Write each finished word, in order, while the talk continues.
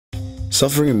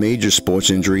Suffering a major sports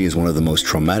injury is one of the most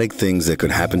traumatic things that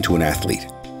could happen to an athlete.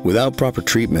 Without proper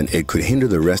treatment, it could hinder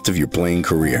the rest of your playing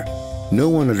career. No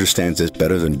one understands this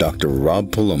better than Dr. Rob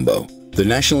Palumbo, the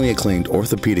nationally acclaimed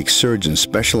orthopedic surgeon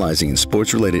specializing in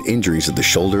sports-related injuries of the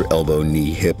shoulder, elbow,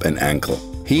 knee, hip, and ankle.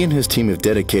 He and his team of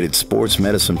dedicated sports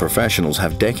medicine professionals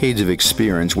have decades of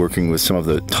experience working with some of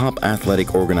the top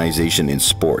athletic organizations in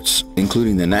sports,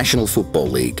 including the National Football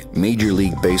League, Major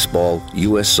League Baseball,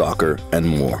 U.S. Soccer, and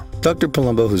more. Dr.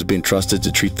 Palumbo has been trusted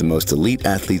to treat the most elite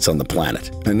athletes on the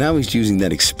planet, and now he's using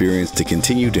that experience to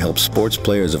continue to help sports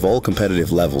players of all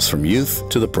competitive levels from youth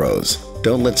to the pros.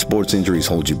 Don't let sports injuries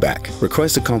hold you back.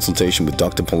 Request a consultation with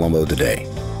Dr. Palumbo today.